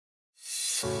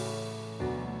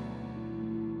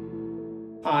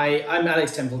Hi, I'm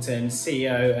Alex Templeton,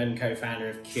 CEO and co-founder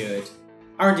of Qured.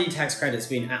 R&D Tax Credits have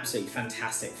been absolutely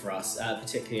fantastic for us,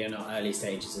 particularly in our early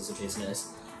stages as a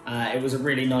business. It was a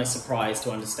really nice surprise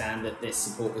to understand that this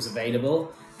support was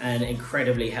available and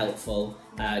incredibly helpful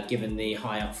given the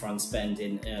high upfront spend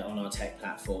on our tech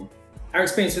platform. Our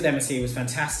experience with MSC was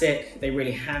fantastic. They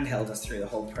really handheld us through the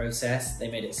whole process.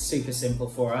 They made it super simple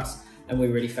for us, and we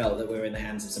really felt that we were in the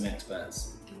hands of some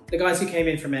experts. The guys who came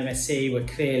in from MSC were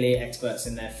clearly experts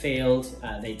in their field.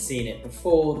 They'd seen it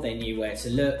before, they knew where to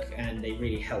look, and they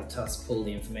really helped us pull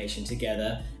the information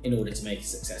together in order to make a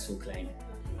successful claim.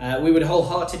 We would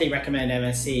wholeheartedly recommend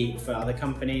MSC for other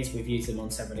companies. We've used them on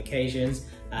several occasions,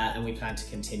 and we plan to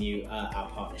continue our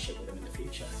partnership with them in the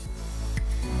future.